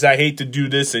 as much as I hate to do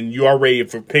this, and you already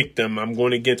have picked them, I'm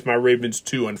going against my Ravens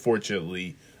too.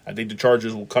 Unfortunately, I think the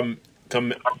Chargers will come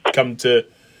to the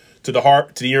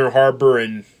Inner Harbor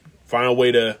and find a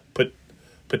way to put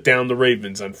down the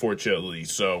Ravens. Unfortunately,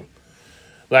 so.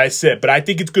 like I said, but I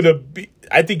think it's gonna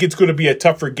be a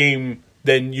tougher game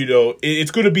than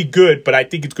it's gonna be good, but I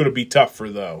think it's gonna be tougher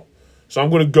though. So I'm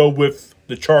gonna go with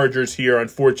the Chargers here,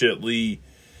 unfortunately,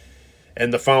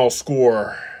 and the final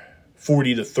score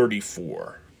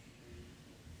 40-34.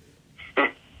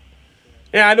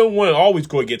 Yeah, I don't want to always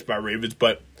go against my Ravens,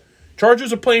 but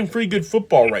Chargers are playing pretty good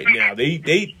football right now.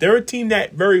 They're a team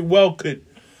that very well could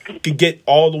get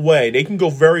all the way. They can go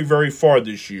very, very far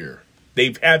this year.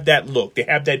 They have that look. They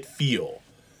have that feel.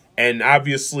 And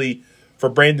obviously, for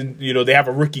Brandon, they have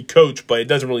a rookie coach, but it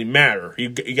doesn't really matter. He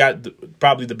got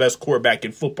probably the best quarterback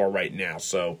in football right now.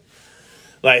 So,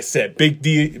 like I said,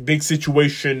 big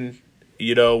situation.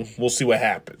 We'll see what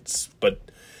happens. But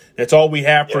that's all we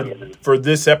have for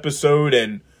this episode.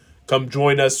 And come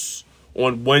join us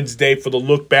on Wednesday for the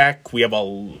look back. We have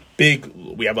a big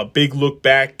look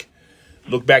back.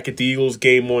 Look back at the Eagles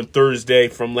game on Thursday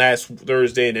from last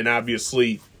Thursday, and then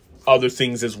obviously other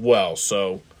things as well.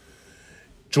 So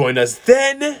join us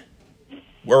then.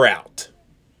 We're out.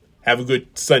 Have a good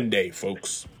Sunday,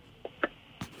 folks.